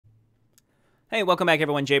Hey, welcome back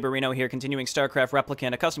everyone, Jayborino here, continuing StarCraft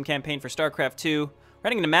Replicant, a custom campaign for StarCraft 2. We're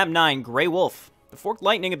heading into Map 9, Grey Wolf. The Forked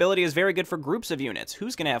Lightning ability is very good for groups of units.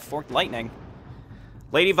 Who's gonna have Forked Lightning?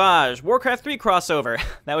 Lady Vaj, Warcraft 3 crossover.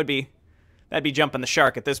 That'd be jumping the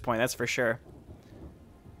shark at this point, that's for sure.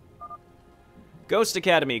 Ghost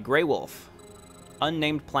Academy, Grey Wolf.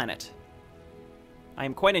 Unnamed planet. I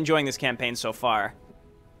am quite enjoying this campaign so far.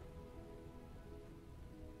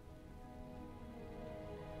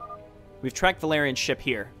 We've tracked Valerian's ship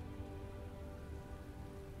here.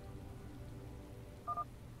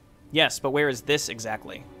 Yes, but where is this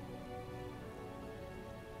exactly?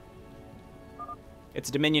 It's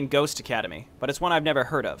a Dominion Ghost Academy, but it's one I've never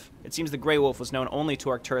heard of. It seems the Grey Wolf was known only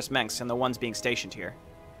to Arcturus Menks and the ones being stationed here.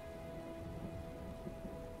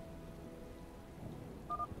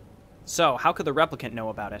 So, how could the Replicant know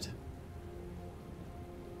about it?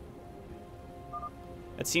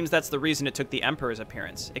 It seems that's the reason it took the Emperor's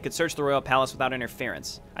appearance. It could search the Royal Palace without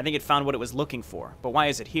interference. I think it found what it was looking for, but why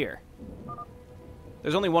is it here?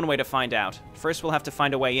 There's only one way to find out. First, we'll have to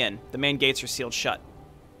find a way in. The main gates are sealed shut.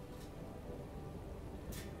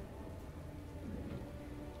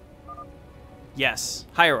 Yes,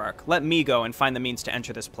 Hierarch, let me go and find the means to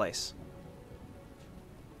enter this place.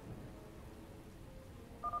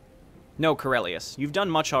 No, Corellius, you've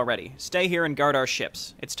done much already. Stay here and guard our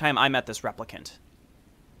ships. It's time I met this Replicant.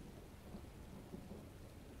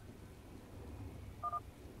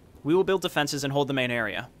 We will build defenses and hold the main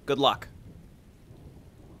area. Good luck.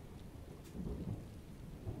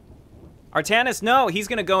 Artanis, no, he's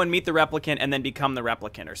gonna go and meet the Replicant and then become the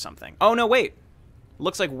Replicant or something. Oh, no, wait.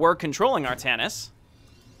 Looks like we're controlling Artanis.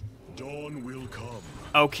 Dawn will come.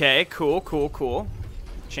 Okay, cool.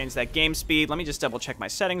 Change that game speed. Let me just double check my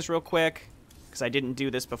settings real quick, because I didn't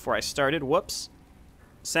do this before I started. Whoops.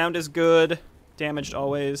 Sound is good. Damaged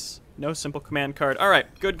always. No simple command card. All right,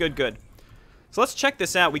 good. So let's check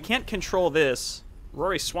this out. We can't control this.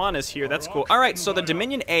 Rory Swan is here. That's cool. All right, so the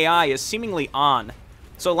Dominion AI is seemingly on.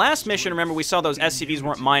 So last mission, remember, we saw those SCVs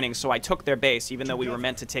weren't mining, so I took their base, even though we were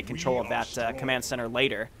meant to take control of that command center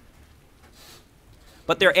later.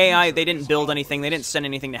 But their AI, they didn't build anything. They didn't send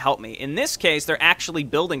anything to help me. In this case, they're actually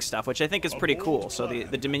building stuff, which I think is pretty cool. So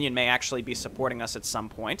the Dominion may actually be supporting us at some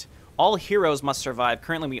point. All heroes must survive.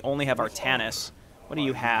 Currently, we only have Artanis. What do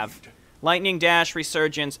you have? Lightning Dash,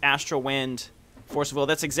 Resurgence, Astral Wind, Force of Will.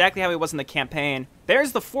 That's exactly how he was in the campaign.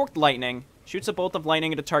 There's the Forked Lightning. Shoots a bolt of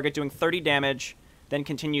lightning at a target doing 30 damage, then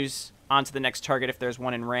continues on to the next target if there's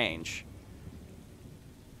one in range.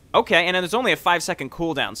 Okay, and then there's only a 5-second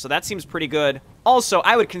cooldown, so that seems pretty good. Also,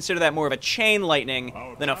 I would consider that more of a chain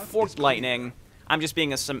lightning than a forked lightning. I'm just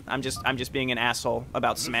being an asshole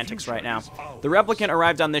about semantics right now. The Replicant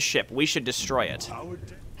arrived on this ship. We should destroy it.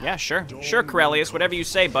 Yeah, sure, Corellius. Whatever you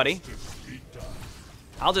say, buddy.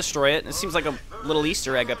 I'll destroy it. It seems like a little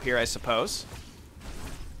Easter egg up here, I suppose.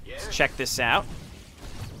 Let's check this out.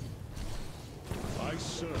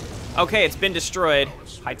 Okay, it's been destroyed.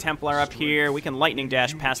 High Templar up here. We can lightning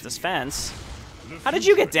dash past this fence. How did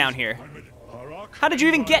you get down here? How did you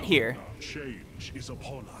even get here?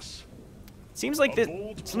 Seems like this.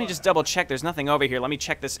 Let me just double check. There's nothing over here. Let me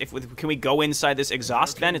check this. Can we go inside this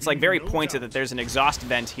exhaust vent? It's like very pointed that there's an exhaust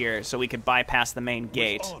vent here, so we could bypass the main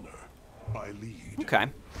gate. Okay.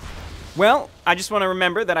 Well, I just want to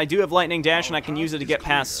remember that I do have Lightning Dash, and I can use it to get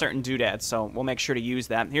past certain doodads, so we'll make sure to use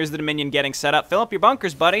that. Here's the Dominion getting set up. Fill up your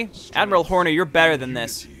bunkers, buddy. Admiral Horner, you're better than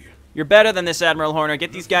this. You're better than this, Admiral Horner.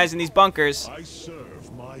 Get these guys in these bunkers.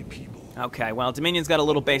 Okay, well, Dominion's got a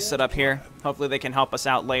little base set up here. Hopefully they can help us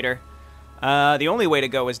out later. The only way to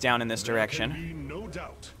go is down in this direction.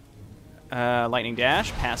 Lightning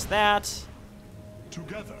Dash, past that.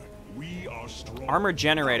 Armor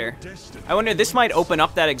generator. I wonder, this might open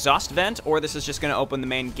up that exhaust vent, or this is just going to open the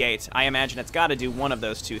main gate. I imagine it's got to do one of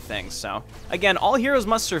those two things. So, again, all heroes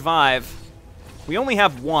must survive. We only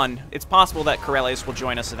have one. It's possible that Corellius will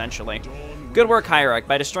join us eventually. Good work, Hierarch.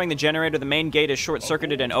 By destroying the generator, the main gate is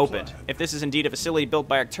short-circuited and opened. If this is indeed a facility built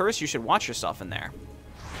by Arcturus, you should watch yourself in there.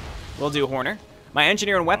 Will do, Horner. My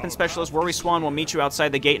engineer and weapon specialist, Rory Swan, will meet you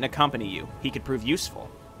outside the gate and accompany you. He could prove useful.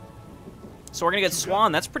 So we're gonna get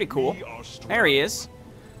Swan. That's pretty cool. There he is.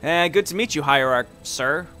 Good to meet you, Hierarch,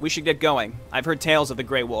 sir. We should get going. I've heard tales of the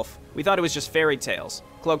Grey Wolf. We thought it was just fairy tales.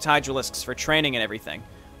 Cloaked hydralisks for training and everything.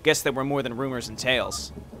 Guess there were more than rumors and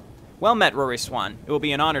tales. Well met, Rory Swan. It will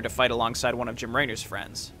be an honor to fight alongside one of Jim Raynor's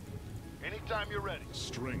friends. Anytime you're ready.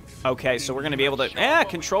 Strength. Okay, so we're gonna be able to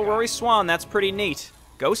control Rory Swan. That's pretty neat.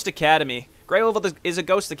 Ghost Academy. Grey Wolf is a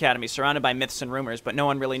ghost academy surrounded by myths and rumors, but no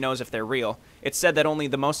one really knows if they're real. It's said that only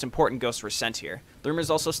the most important ghosts were sent here. The rumors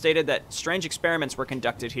also stated that strange experiments were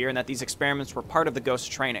conducted here and that these experiments were part of the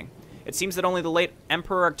ghost training. It seems that only the late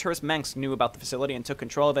Emperor Arcturus Mengs knew about the facility and took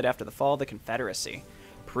control of it after the fall of the Confederacy.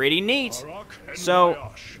 Pretty neat.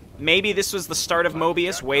 So, maybe this was the start of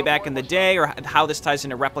Mobius way back in the day, or how this ties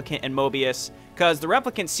into Replicant and Mobius, because the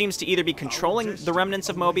Replicant seems to either be controlling the remnants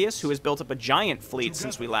of Mobius, who has built up a giant fleet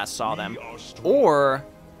since we last saw them, or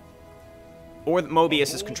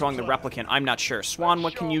Mobius is controlling the Replicant. I'm not sure. Swan,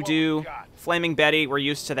 what can you do? Flaming Betty, we're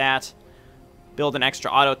used to that. Build an extra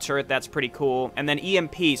auto turret, that's pretty cool. And then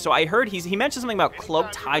EMP. So I heard he mentioned something about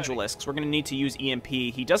cloaked Hydralisks. We're going to need to use EMP.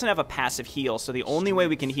 He doesn't have a passive heal, so the only way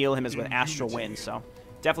we can heal him is with Astral Wind. So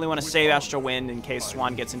definitely want to save Astral Wind in case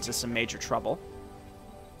Swan gets into some major trouble.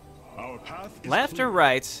 Left or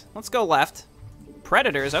right? Let's go left.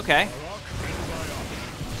 Predators, okay.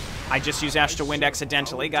 I just used Astral Wind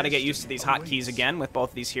accidentally. Got to get used to these hotkeys again with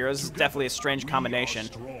both these heroes. It's definitely a strange combination.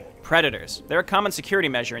 Predators. They're a common security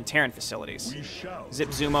measure in Terran facilities.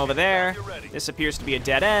 Zip zoom over there. This appears to be a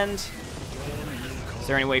dead end. Is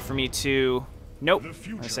there any way for me to... Nope.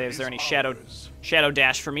 I say, is there any shadow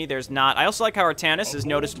dash for me? There's not. I also like how Artanis is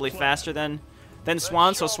noticeably faster than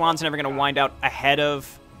Swan, so Swan's never going to wind out ahead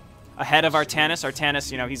of Artanis. Artanis,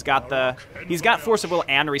 you know, he's got Force of Will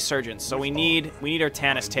and Resurgence, so we need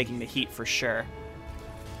Artanis taking the heat for sure.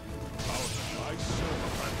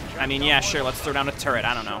 I mean, yeah, sure, let's throw down a turret.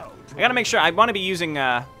 I don't know. I gotta make sure. I want to be using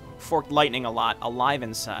Forked Lightning a lot. Alive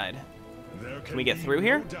inside. Can we get through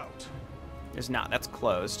here? There's not. That's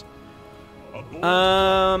closed.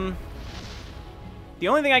 The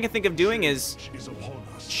only thing I can think of doing is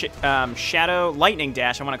Shadow Lightning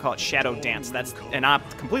Dash. I want to call it Shadow Dance. That's a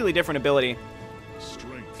completely different ability.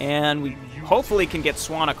 And we hopefully can get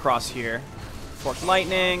Swan across here. Forked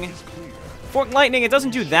Lightning. Forked Lightning, it doesn't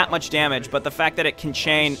do that much damage, but the fact that it can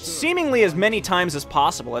chain seemingly as many times as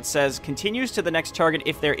possible. It says, continues to the next target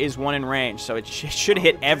if there is one in range, so it should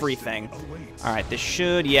hit everything. All right, this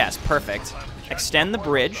should, yes, perfect. Extend the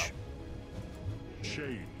bridge.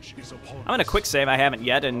 I'm going to quick save, I haven't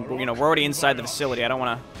yet, and you know, we're already inside the facility. I don't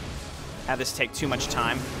want to have this take too much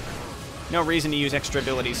time. No reason to use extra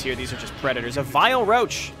abilities here. These are just predators. A Vile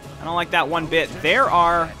Roach. I don't like that one bit. There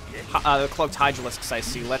are the Cloaked Hydralisks I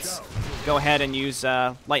see. Let's go ahead and use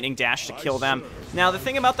Lightning Dash to kill them. Now, the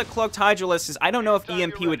thing about the Cloaked Hydralisks is I don't know if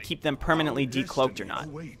EMP would keep them permanently decloaked or not.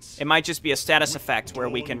 It might just be a status effect where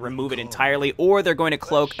we can remove it entirely, or they're going to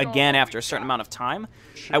cloak again after a certain amount of time,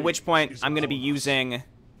 at which point I'm going to be using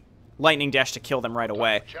Lightning Dash to kill them right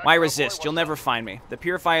away. Why resist? You'll never find me. The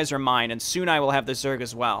Purifiers are mine, and soon I will have the Zerg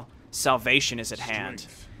as well. Salvation is at hand.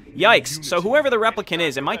 Yikes. So whoever the Replicant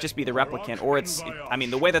is, it might just be the Replicant, or it's... I mean,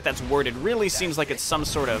 the way that that's worded really seems like it's some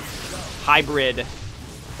sort of hybrid...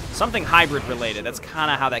 Something hybrid related. That's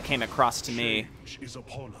kind of how that came across to me.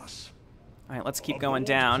 Alright, let's keep going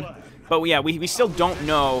down. But yeah, we still don't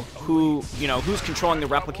know who, you know, who's controlling the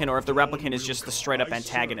Replicant, or if the Replicant is just the straight-up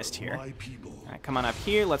antagonist here. Alright, come on up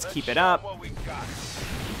here. Let's keep it up.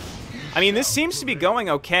 I mean, this seems to be going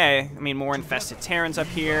okay. I mean, more infested Terrans up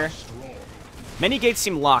here. Many gates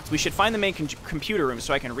seem locked. We should find the main computer room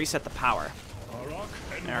so I can reset the power.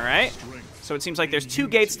 Alright. So it seems like there's 2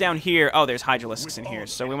 gates down here. Oh, there's Hydralisks in here.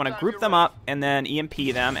 So we want to group them up and then EMP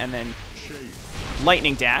them and then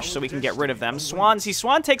Lightning Dash so we can get rid of them. Swan, see,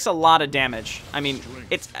 Swan takes a lot of damage. I mean,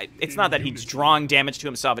 it's not that he's drawing damage to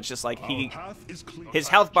himself. It's just like his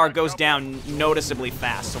health bar goes down noticeably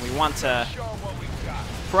fast. So we want to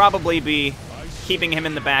probably be keeping him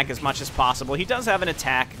in the back as much as possible. He does have an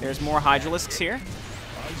attack. There's more Hydralisks here.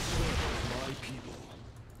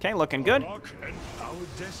 Okay, looking good.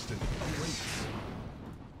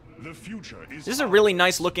 This is a really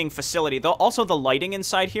nice looking facility. Though also the lighting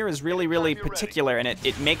inside here is really, really particular, and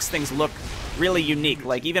it makes things look really unique.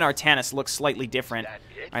 Like even Artanis looks slightly different.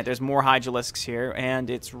 Alright, there's more Hydralisks here,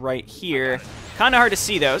 and it's right here. Kind of hard to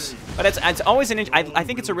see those, but it's always I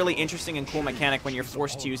think it's a really interesting and cool mechanic when you're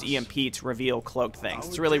forced to use EMP to reveal cloaked things.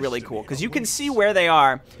 It's really, really cool, because you can see where they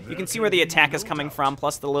are. You can see where the attack is coming from,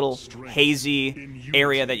 plus the little hazy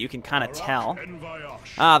area that you can kind of tell.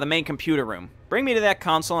 Ah, the main computer room. Bring me to that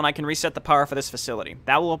console, and I can reset the power for this facility.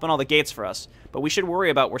 That will open all the gates for us, but we should worry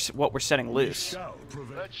about what we're setting loose.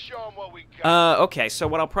 Okay, so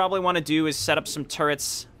what I'll probably want to do is set up some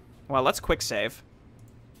turrets. Well, let's quick save.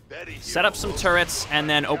 Set up some turrets, and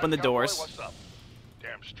then open the doors.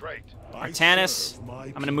 Artanis,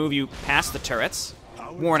 I'm going to move you past the turrets.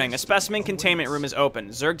 Warning, a specimen containment room is open.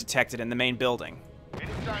 Zerg detected in the main building.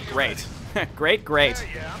 Great. Great, great.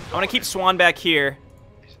 I want to keep Swan back here.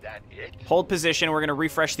 Hold position. We're going to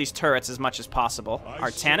refresh these turrets as much as possible.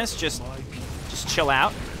 Artanis, just chill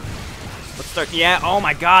out. Let's start. Yeah, oh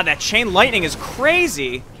my god, that chain lightning is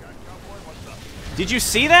crazy. Did you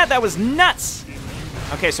see that? That was nuts.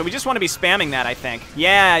 Okay, so we just want to be spamming that, I think.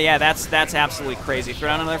 Yeah, that's absolutely crazy. Throw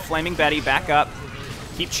down another Flaming Betty, back up.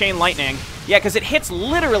 Keep Chain Lightning. Yeah, because it hits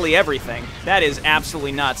literally everything. That is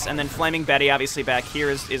absolutely nuts. And then Flaming Betty, obviously, back here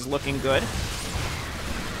is looking good.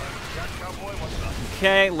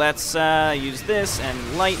 Okay, let's use this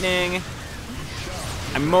and Lightning.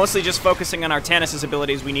 I'm mostly just focusing on Artanis'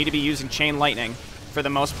 abilities. We need to be using Chain Lightning for the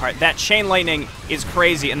most part. That Chain Lightning is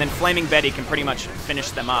crazy, and then Flaming Betty can pretty much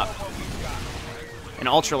finish them up. An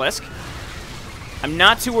Ultralisk. I'm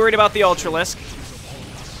not too worried about the Ultralisk.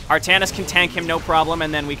 Artanis can tank him, no problem,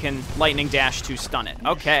 and then we can Lightning Dash to stun it.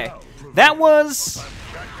 Okay. That was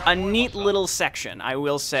a neat little section, I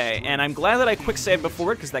will say, and I'm glad that I quick saved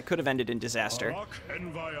before it, because that could have ended in disaster.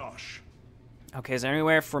 Okay, is there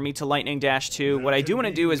anywhere for me to Lightning Dash to? What I do want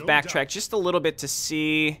to do is backtrack just a little bit to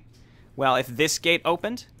see, well, if this gate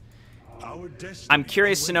opened. I'm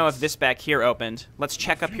curious to know if this back here opened. Let's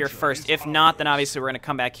check up here first. If not, then obviously we're going to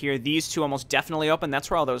come back here. These two almost definitely open.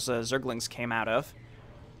 That's where all those Zerglings came out of.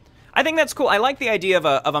 I think that's cool. I like the idea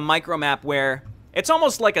of a micro map where it's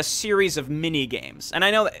almost like a series of mini games. And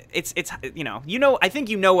I know it's I think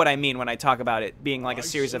you know what I mean when I talk about it being like a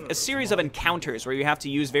series of encounters where you have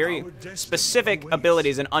to use very specific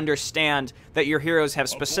abilities and understand that your heroes have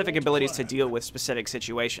specific abilities to deal with specific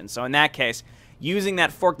situations. So in that case, using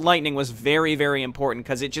that Forked Lightning was very, very important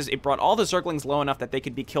because it brought all the Zerglings low enough that they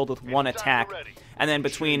could be killed with one attack. And then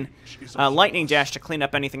between Lightning Dash to clean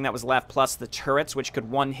up anything that was left, plus the turrets, which could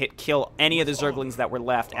one-hit kill any of the Zerglings that were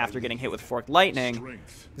left after getting hit with Forked Lightning,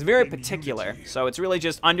 it's very particular. So it's really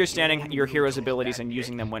just understanding your hero's abilities and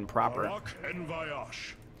using them when proper.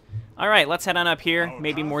 Alright, let's head on up here.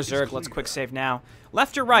 Maybe more Zerg. Let's quick save now.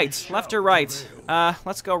 Left or right? Left or right?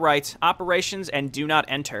 Let's go right. Operations and do not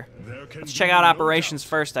enter. Let's check out operations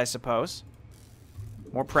first, I suppose.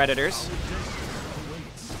 More Predators.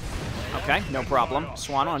 Okay, no problem.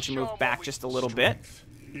 Swan, why don't you move back just a little bit?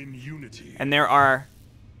 And there are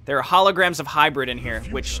holograms of hybrid in here,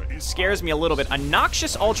 which scares me a little bit. A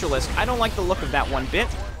Noxious Ultralisk. I don't like the look of that one bit.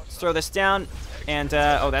 Let's throw this down. And,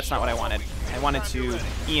 oh, that's not what I wanted. I wanted to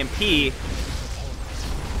EMP.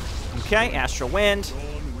 Okay, Astral Wind.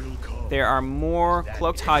 There are more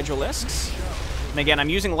Cloaked Hydralisks. And again, I'm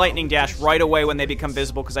using Lightning Dash right away when they become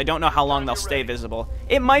visible because I don't know how long they'll stay visible.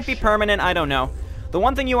 It might be permanent, I don't know. The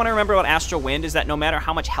one thing you want to remember about Astral Wind is that no matter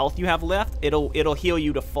how much health you have left, it'll heal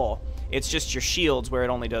you to full. It's just your shields where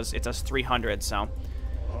it does 300, so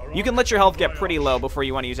you can let your health get pretty low before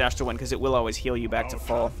you want to use Astral Wind because it will always heal you back to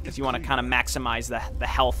full if you want to kind of maximize the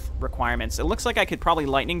health requirements. It looks like I could probably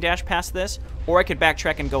Lightning Dash past this, or I could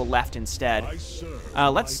backtrack and go left instead.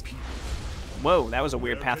 Let's... Whoa, that was a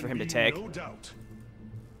weird path for him to take.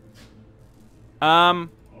 I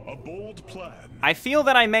feel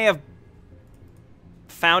that I may have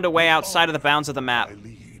found a way outside of the bounds of the map.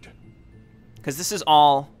 Because this is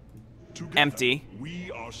all empty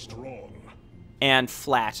and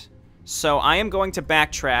flat. So I am going to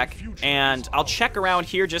backtrack, and I'll check around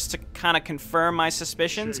here just to kind of confirm my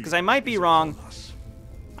suspicions, because I might be wrong.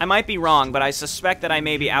 I might be wrong, but I suspect that I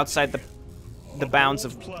may be outside the bounds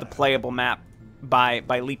of the playable map by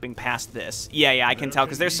leaping past this. Yeah, I can tell,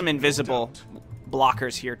 because there's some invisible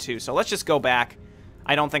blockers here too. So let's just go back.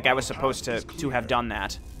 I don't think I was supposed to have done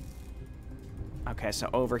that. Okay, so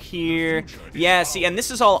over here. Yeah, see, and this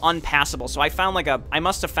is all unpassable. So I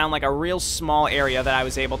must have found like a real small area that I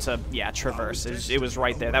was able to, traverse. It was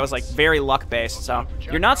right there. That was like very luck-based. So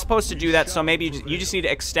you're not supposed to do that. So maybe you just need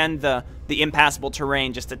to extend the impassable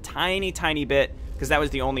terrain just a tiny, tiny bit, because that was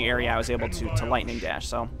the only area I was able to Lightning Dash.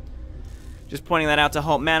 So just pointing that out to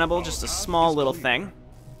Hultmanable, just a small little thing.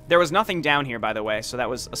 There was nothing down here, by the way, so that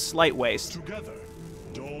was a slight waste.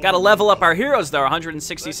 Gotta level up our heroes, though.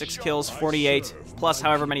 166 kills, 48, plus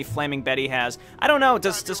however many Flaming Betty has. I don't know,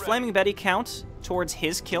 does Flaming Betty count towards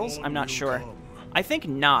his kills? I'm not sure. I think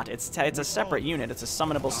not. It's a separate unit. It's a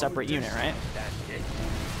summonable separate unit, right?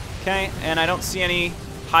 Okay, and I don't see any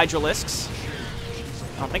Hydralisks.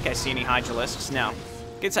 I don't think I see any Hydralisks, no.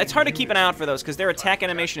 It's hard to keep an eye out for those, because their attack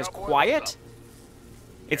animation is quiet.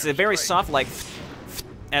 It's a very soft, like,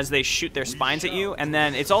 as they shoot their spines at you, and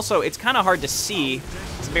then it's kind of hard to see.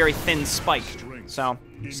 It's a very thin spike, so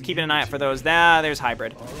just keeping an eye out for those. There's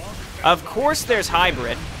Hybrid. Of course there's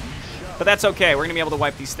Hybrid, but that's okay. We're gonna be able to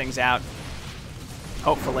wipe these things out,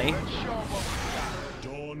 hopefully.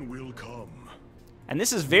 And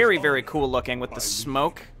this is very, very cool looking with the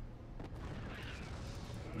smoke.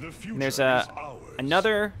 And there's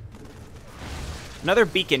another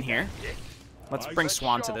beacon here. Let's bring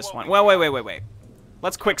Swan to this one. Well, wait.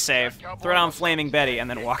 Let's quick save, throw down Flaming Betty, and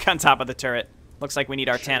then walk on top of the turret. Looks like we need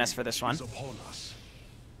Artanis for this one.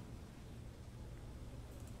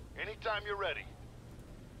 Anytime you're ready.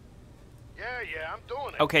 Yeah, I'm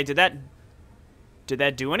doing it. Okay, did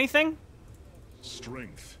that do anything?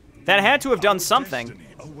 Strength. That had to have done something. Destiny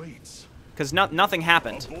awaits. Because nothing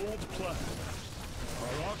happened. A bold plan.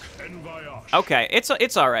 Harak and Vayash. Okay,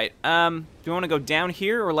 it's all right. Do you want to go down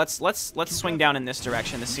here, or let's swing down in this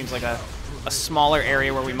direction? This seems like a smaller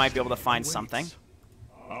area where we might be able to find something.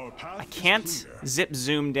 Our path I is can't clear. zip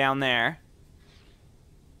zoom down there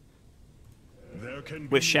There can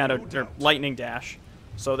with be shadow no or doubt. lightning dash.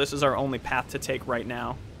 So this is our only path to take right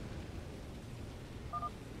now.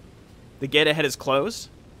 The gate ahead is closed.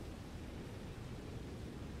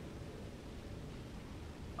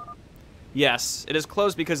 Yes, it is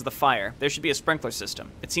closed because of the fire. There should be a sprinkler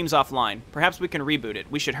system. It seems offline. Perhaps we can reboot it.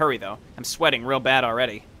 We should hurry, though. I'm sweating real bad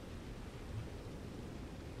already.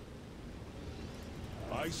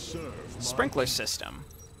 I serve my Sprinkler system.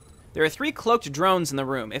 There are 3 cloaked drones in the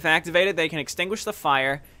room. If activated, they can extinguish the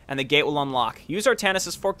fire, and the gate will unlock. Use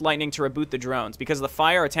Artanis' Forked Lightning to reboot the drones. Because of the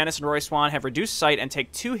fire, Artanis and Roy Swan have reduced sight and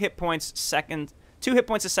take 2 hit points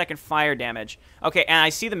a second fire damage. Okay, and I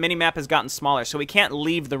see the minimap has gotten smaller, so we can't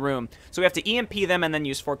leave the room. So we have to EMP them and then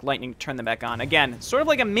use Forked Lightning to turn them back on. Again, sort of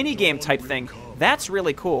like a minigame type thing. That's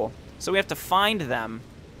really cool. So we have to find them.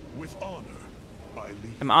 with honor. I lead.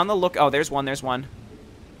 I'm on the look. Oh, there's one. There's one.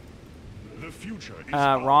 The future is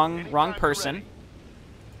Wrong person.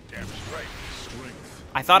 Damn straight. Strength.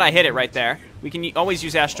 I thought I hit it right there. We can always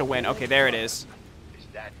use Ash to win. Okay, there it is. Is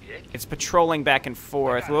that it? It's patrolling back and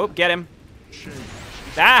forth. Whoop, get him. Change.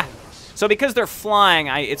 Ah! So because they're flying,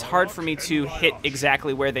 it's hard for me to hit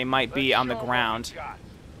exactly where they might be on the ground.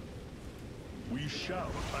 We shall.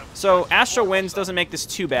 So Astral Winds doesn't make this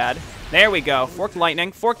too bad. There we go. Forked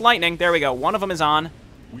Lightning. Forked Lightning. There we go. One of them is on.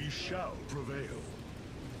 We shall prevail.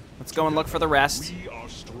 Let's go and look for the rest. We are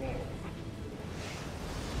strong.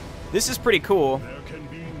 This is pretty cool. There can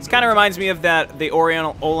be This kind of reminds me of the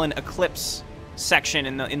Oriental Olin Eclipse section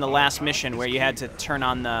in the last mission where you had to turn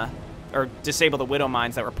on or disable the Widow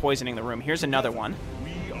Mines that were poisoning the room. Here's another one.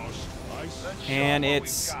 We are And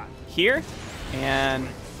it's here. And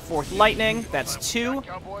Forked Lightning. That's 2.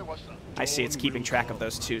 I see it's keeping track of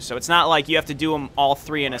those 2. So it's not like you have to do them all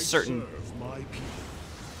 3 in a certain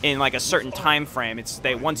like a certain time frame. It's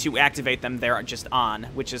once you activate them, they're just on,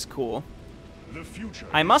 which is cool. The future.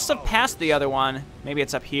 I must have passed the other one. Maybe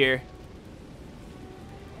it's up here.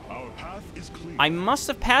 Our path is clear. I must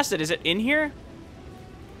have passed it. Is it in here?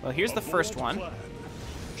 Well, here's the first one.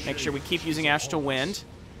 Make sure we keep using Ash to Wind.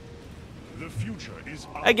 The future is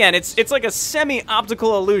Again, it's like a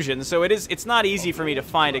semi-optical illusion, so it's not easy for me to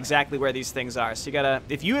find exactly where these things are. So you gotta,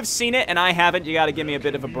 if you have seen it and I haven't, you gotta give me a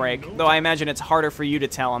bit of a break. Though I imagine it's harder for you to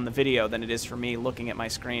tell on the video than it is for me looking at my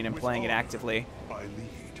screen and playing it actively. I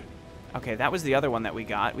lead. Okay, that was the other one that we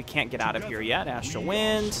got. We can't get out of here yet. Astral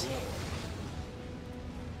Wind.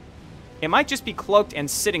 It might just be cloaked and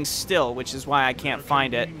sitting still, which is why I can't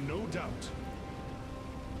find it. No doubt.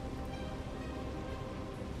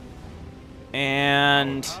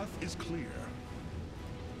 And Path is clear.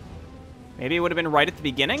 maybe it would have been right at the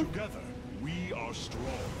beginning? Together, we are strong.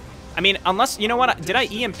 I mean, unless, you know what? Did I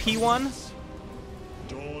EMP one?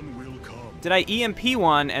 Dawn will come. Did I EMP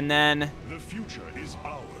one and then... The future is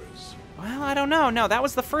ours. Well, I don't know. No, that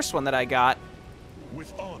was the first one that I got.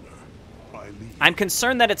 With honor, I lead. I'm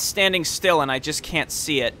concerned that it's standing still and I just can't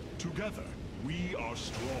see it. Together, we are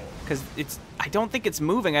strong. Because I don't think it's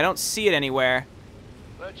moving. I don't see it anywhere.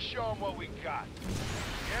 Let's show them what we got.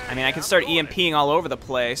 I mean, I can start EMPing all over the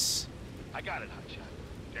place. I got it,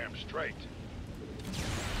 Hotshot. Damn straight.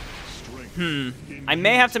 I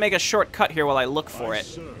may have to make a shortcut here while I look for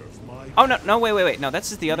it. Oh, no, wait. No,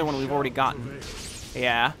 this is the other one we've already gotten.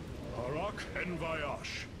 Yeah. Harak and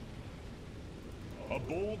Vayash. A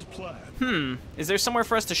bold plan. Is there somewhere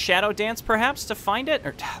for us to Shadow Dance, perhaps, to find it?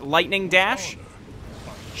 Or Lightning Dash?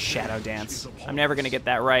 Shadow Dance. I'm never going to get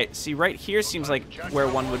that right. See, right here seems like where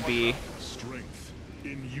one would be. Strength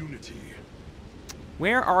in unity.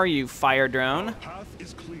 Where are you, Fire Drone? Path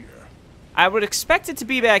is clear. I would expect it to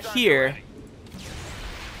be back here,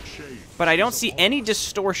 Shade. but I don't see any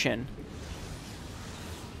distortion.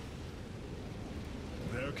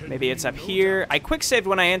 There can Maybe be it's up no here. doubt. I quick saved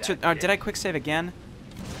when I entered. Oh, did I quick save again?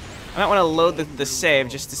 I might want to load the save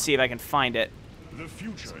just to see if I can find it. The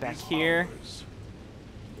future back is here. ours.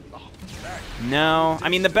 No. I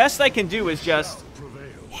mean, the best I can do is just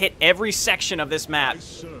Prevail. hit every section of this map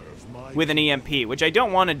Serve my with an EMP, which I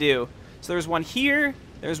don't want to do. So there's one here.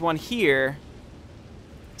 There's one here.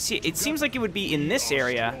 See, it seems like it would be in this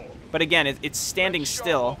area, but again, it's standing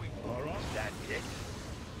still.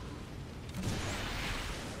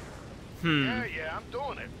 Yeah, I'm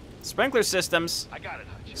doing it. Sprinkler systems. I got it,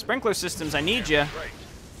 Hutch. Sprinkler systems, I need you. Great.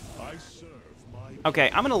 I serve my Okay,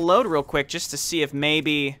 I'm gonna load real quick just to see if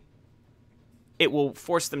maybe it will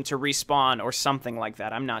force them to respawn or something like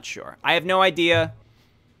that. I'm not sure. I have no idea.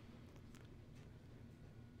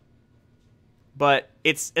 But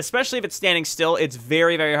it's, especially if it's standing still, it's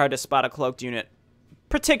very, very hard to spot a cloaked unit.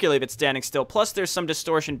 Particularly if it's standing still. Plus, there's some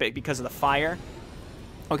distortion because of the fire.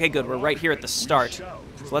 Okay, good. We're right here at the start. So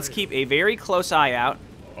let's keep a very close eye out.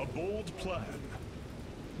 a bold plan.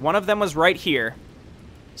 One of them was right here.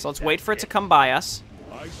 So let's wait for it to come by us.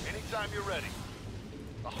 Anytime you're ready.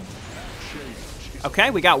 Change is Okay,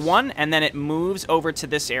 we got one, and then it moves over to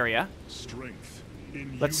this area. strength.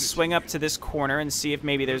 In Let's unity. swing up to this corner and see if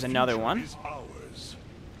maybe there's another Future one. is ours.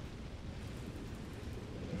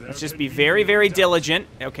 Let's There just can be very, no very doubt. diligent.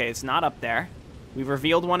 Okay, it's not up there. We've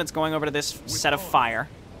revealed one. It's going over to this set of fire.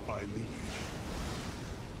 I lead.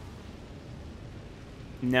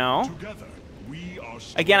 No. Together, we are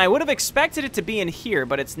strong. Again, I would have expected it to be in here,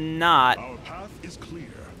 but it's not. Our path is clear.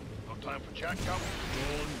 No time for chat, Cal.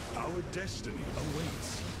 Dawn, our destiny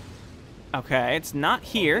awaits. Okay, it's not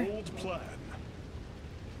here. Bold plan.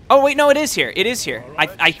 Oh, wait, no, it is here. It is here.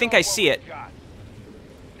 I think I see it. Got.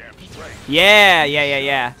 Damn straight.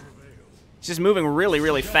 Yeah. It's just moving really,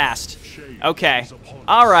 really fast. Okay.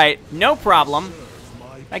 All right, no problem.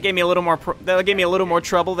 That gave me a little more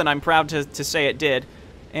trouble than I'm proud to say it did.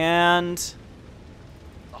 And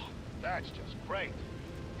Oh, that's just great.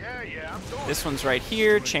 Yeah, I'm doing this one's right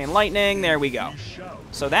here. Chain lightning. There we go.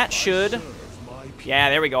 So that should. Yeah,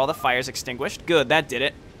 there we go. All the fire's extinguished. Good, that did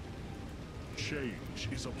it. Change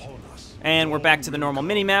is upon us. And we're back to the normal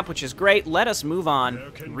mini-map, which is great. Let us move on.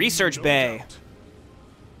 There can be Research no Bay. doubt.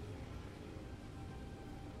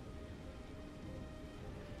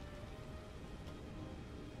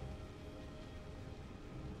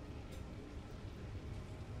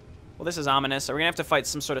 Well, this is ominous. Are we gonna have to fight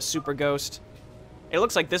some sort of super ghost? It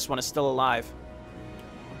looks like this one is still alive.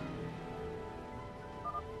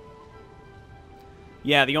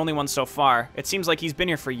 Yeah, the only one so far. It seems like he's been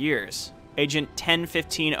here for years. Agent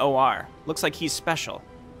 1015 OR. Looks like he's special.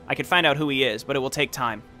 I could find out who he is, but it will take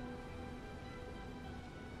time.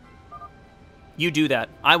 You do that.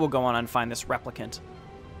 I will go on and find this replicant.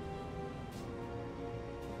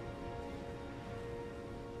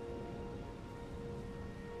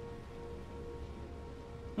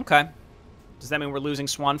 Okay. Does that mean we're losing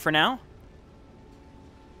Swan for now?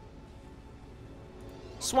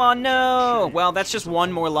 Swan, no! Well, that's just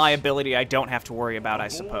one more liability I don't have to worry about, I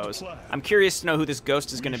suppose. I'm curious to know who this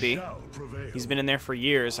ghost is going to be. Shall prevail. He's been in there for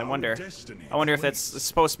years. I wonder destiny if that's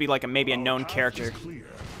supposed to be like maybe a known Our path character. is clear.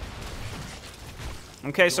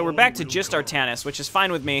 Okay, so we're back to just Artanis, which is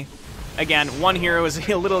fine with me. Again, one hero is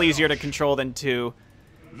a little easier to control than two.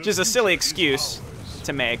 Which is a silly excuse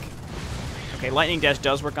to make. Okay, Lightning Dash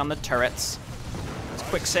does work on the turrets. Let's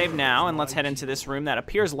quick save now, and let's head into this room that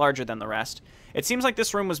appears larger than the rest. It seems like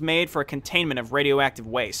this room was made for a containment of radioactive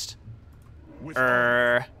waste. With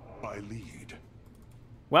honor, I lead.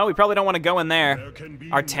 Well, we probably don't want to go in there. There can be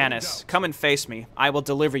no Artanis, doubt. come and face me. I will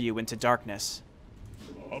deliver you into darkness.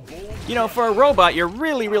 A bold You know, for a robot, you're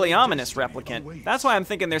really, really ominous, Replicant. That's why I'm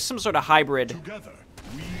thinking there's some sort of hybrid, together.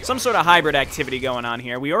 We some sort of hybrid activity going on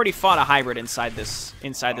here. We already fought a hybrid inside this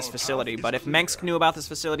facility, but if Mensk knew about this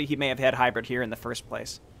facility, he may have had hybrid here in the first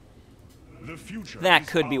place. the future That is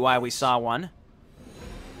could be why we saw one.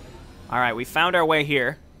 All right, we found our way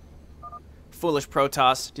here. Foolish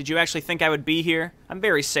Protoss, did you actually think I would be here? I'm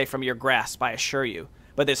very safe from your grasp, I assure you,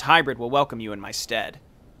 but this hybrid will welcome you in my stead.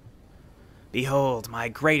 Behold, my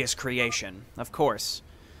greatest creation, of course.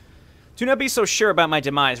 Do not be so sure about my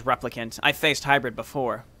demise, Replicant. I faced hybrid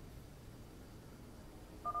before.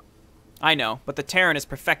 I know, but the Terran has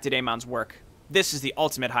perfected Amon's work. This is the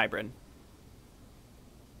ultimate hybrid.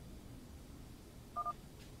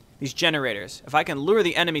 These generators. If I can lure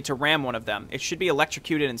the enemy to ram one of them, it should be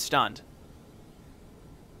electrocuted and stunned.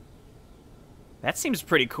 That seems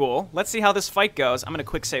pretty cool. Let's see how this fight goes. I'm going to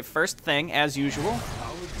quick save first thing, as usual.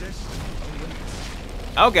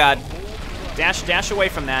 Oh, God. Dash away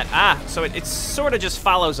from that. Ah, so it sort of just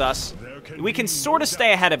follows us. We can sort of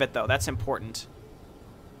stay ahead of it, though. That's important.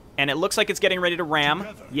 And it looks like it's getting ready to ram.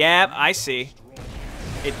 Yeah, I see.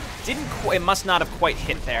 It must not have quite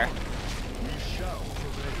hit there.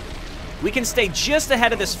 We can stay just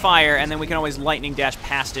ahead of this fire, and then we can always lightning dash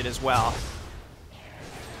past it as well.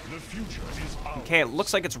 The future is ours. Okay, it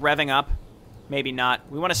looks like it's revving up. Maybe not.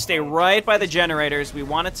 We want to stay right by the generators. We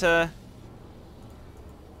want it to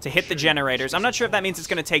hit the generators. I'm not sure if that means it's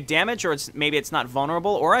going to take damage, or maybe it's not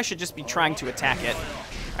vulnerable, or I should just be trying to attack it. All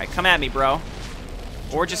right, come at me, bro.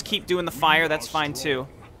 Or just keep doing the fire. That's fine, too.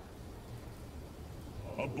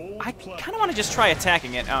 I kind of want to just try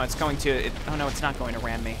attacking it. Oh, it's going to... oh, no, it's not going to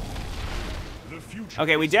ram me.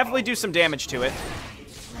 Okay, we definitely do some damage to it.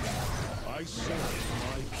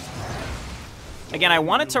 Again, I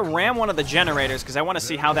wanted to ram one of the generators because I want to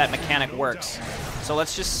see how that mechanic works. So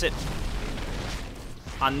let's just sit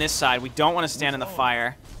on this side. We don't want to stand in the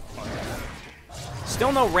fire.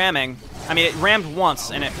 Still no ramming. I mean, it rammed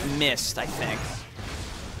once and it missed, I think.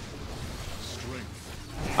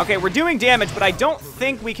 Okay, we're doing damage, but I don't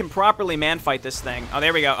think we can properly man-fight this thing. Oh,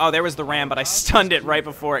 there we go. Oh, there was the ram, but I stunned it right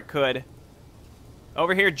before it could.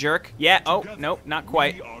 Over here, jerk. Yeah, oh, nope, not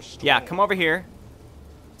quite. Yeah, come over here.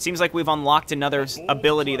 Seems like we've unlocked another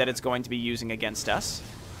ability that it's going to be using against us.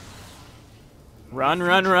 Run,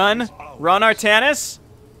 run, run. Run, Artanis.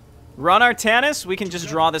 Run, Artanis. We can just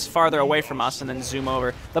draw this farther away from us and then zoom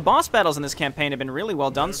over. The boss battles in this campaign have been really well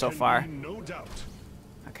done so far.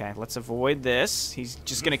 Okay, let's avoid this. He's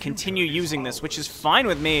just going to continue using this, which is fine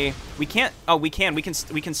with me. We can't... oh, we can. We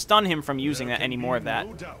can stun him from using that any more of that,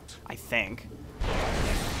 I think.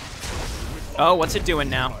 Oh, what's it doing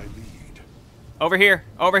now? Over here.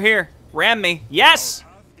 Over here. Ram me. Yes!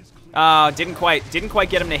 Didn't quite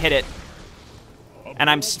get him to hit it. And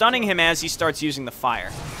I'm stunning him as he starts using the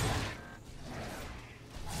fire.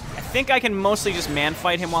 I think I can mostly just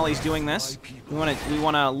man-fight him while he's doing this. We want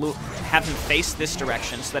to have him face this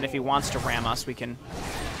direction so that if he wants to ram us, we can...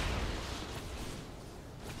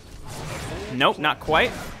 nope, not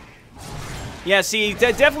quite. Yeah, see,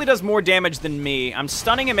 that definitely does more damage than me. I'm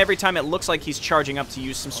stunning him every time it looks like he's charging up to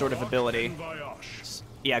use some sort of ability.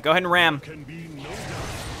 Yeah, go ahead and ram.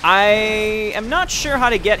 I am not sure how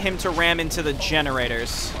to get him to ram into the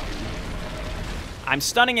generators. I'm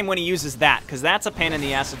stunning him when he uses that, because that's a pain in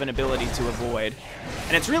the ass of an ability to avoid.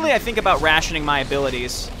 And it's really, I think, about rationing my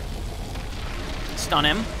abilities. Stun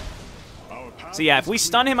him. So yeah, if we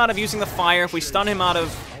stun him out of using the fire, if we stun him out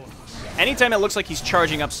of... anytime it looks like he's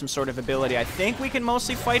charging up some sort of ability, I think we can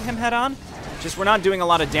mostly fight him head-on. Just we're not doing a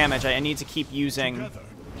lot of damage. I need to keep using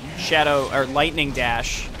Shadow, or Lightning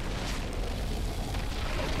Dash.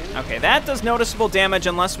 Okay, that does noticeable damage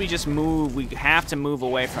unless we just move. We have to move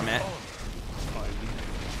away from it.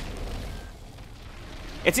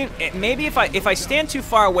 Maybe if I stand too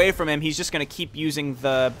far away from him, he's just going to keep using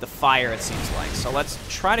the fire, it seems like. So let's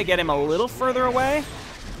try to get him a little further away.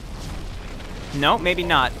 No, maybe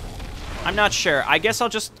not. I'm not sure. I guess I'll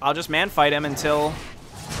just man-fight him until...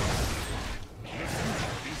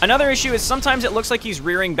 another issue is sometimes it looks like he's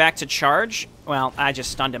rearing back to charge. Well, I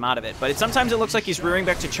just stunned him out of it. But sometimes it looks like he's rearing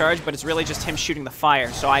back to charge, but it's really just him shooting the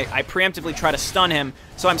fire. So I preemptively try to stun him.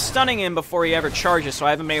 So I'm stunning him before he ever charges, so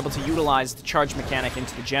I haven't been able to utilize the charge mechanic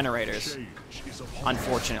into the generators,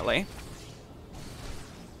 unfortunately.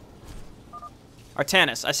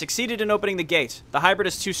 Artanis, I succeeded in opening the gate. The hybrid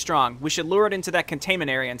is too strong. We should lure it into that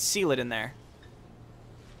containment area and seal it in there.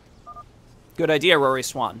 Good idea, Rory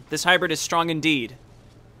Swan. This hybrid is strong indeed.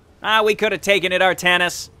 Ah, we could have taken it,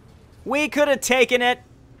 Artanis. We could have taken it.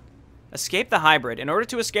 Escape the hybrid. In order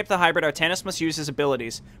to escape the hybrid, Artanis must use his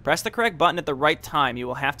abilities. Press the correct button at the right time. You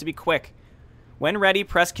will have to be quick. When ready,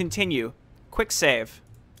 press continue. Quick save.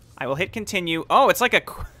 I will hit continue. Oh, it's like a...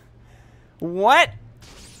 what?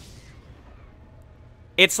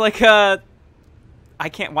 It's like a...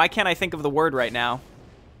 why can't I think of the word right now?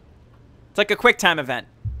 It's like a quick time event.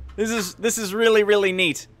 This is really, really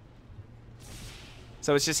neat.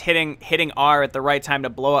 So it's just hitting R at the right time to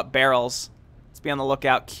blow up barrels. Let's be on the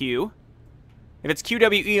lookout. Q. If it's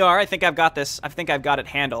QWER, I think I've got this. I think I've got it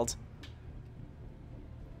handled.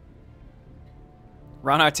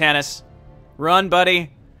 Run, Artanis. Run,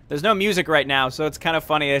 buddy. There's no music right now, so it's kind of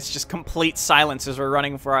funny. It's just complete silence as we're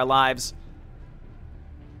running for our lives.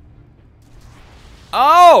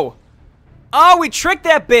 Oh! Oh, we tricked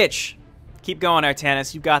that bitch! Keep going,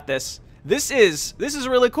 Artanis. You got this. This is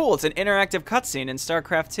really cool. It's an interactive cutscene in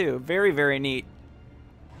StarCraft 2. Very, very neat.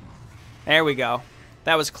 There we go.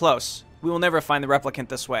 That was close. We will never find the Replicant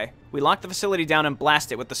this way. We lock the facility down and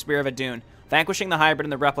blast it with the Spear of Adun, vanquishing the hybrid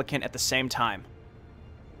and the Replicant at the same time.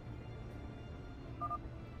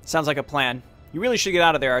 Sounds like a plan. You really should get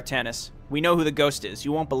out of there, Artanis. We know who the ghost is.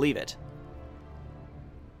 You won't believe it.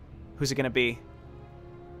 Who's it gonna be?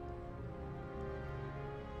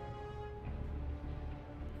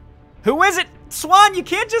 Who is it? Swan, you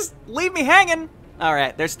can't just leave me hanging.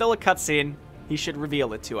 Alright, there's still a cutscene. He should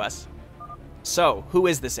reveal it to us. So, who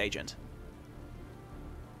is this agent?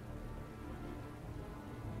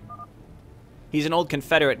 He's an old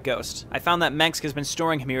Confederate ghost. I found that Mengsk has been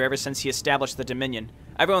storing him here ever since he established the Dominion.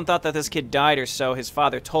 Everyone thought that this kid died or so, his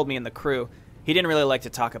father told me in the crew. He didn't really like to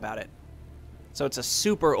talk about it. So it's a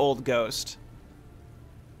super old ghost.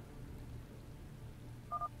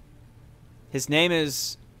 His name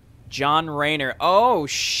is John Raynor. Oh,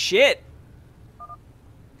 shit!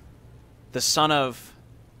 The son of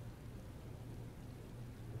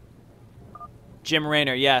Jim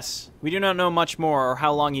Raynor, yes. We do not know much more or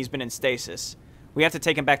how long he's been in stasis. We have to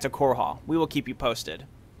take him back to Core Hall. We will keep you posted.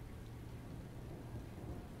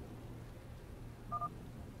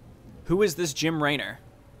 Who is this Jim Raynor?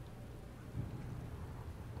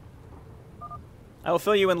 I will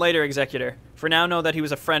fill you in later, Executor. For now, know that he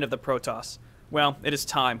was a friend of the Protoss. Well, it is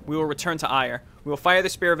time. We will return to Aiur. We will fire the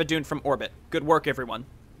Spear of Adun from orbit. Good work, everyone.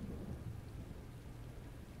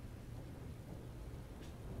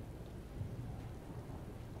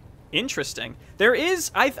 Interesting. There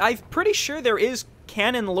is... I'm pretty sure there is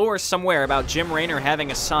canon lore somewhere about Jim Raynor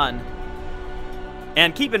having a son.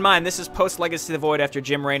 And keep in mind, this is post-Legacy of the Void after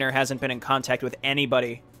Jim Raynor hasn't been in contact with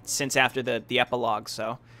anybody since after the epilogue,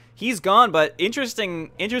 so... He's gone, but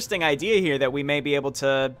interesting idea here that we may be able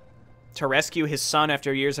to rescue his son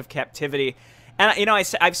after years of captivity. And, you know,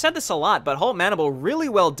 I've said this a lot, but Hultmanable, really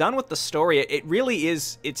well done with the story. It really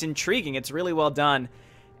is, it's intriguing. It's really well done.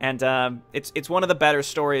 And it's one of the better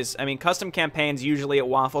stories. I mean, custom campaigns, usually it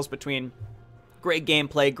waffles between great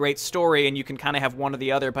gameplay, great story, and you can kind of have one or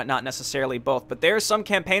the other, but not necessarily both. But there are some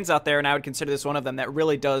campaigns out there, and I would consider this one of them, that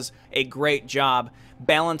really does a great job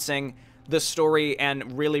balancing the story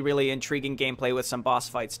and really, really intriguing gameplay with some boss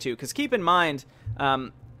fights too. Because keep in mind,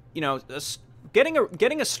 you know,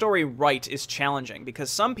 getting a story right is challenging because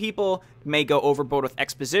some people may go overboard with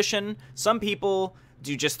exposition, some people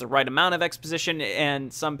do just the right amount of exposition,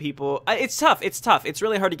 and some people... It's tough, it's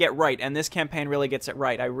really hard to get right, and this campaign really gets it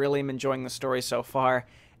right. I really am enjoying the story so far,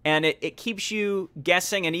 and it keeps you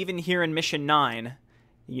guessing, and even here in Mission 9...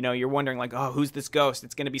 You know, you're wondering, like, oh, who's this ghost?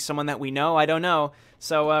 It's going to be someone that we know? I don't know.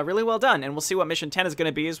 So, really well done. And we'll see what Mission 10 is going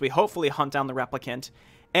to be as we hopefully hunt down the Replicant.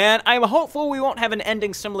 And I'm hopeful we won't have an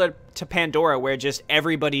ending similar to Pandora, where just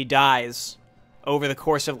everybody dies over the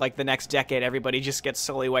course of, like, the next decade. Everybody just gets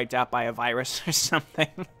slowly wiped out by a virus or something.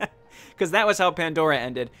 Because that was how Pandora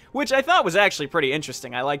ended, which I thought was actually pretty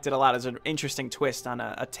interesting. I liked it a lot as an interesting twist on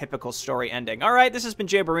a typical story ending. All right, this has been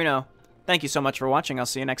Jayborino. Thank you so much for watching. I'll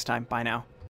see you next time. Bye now.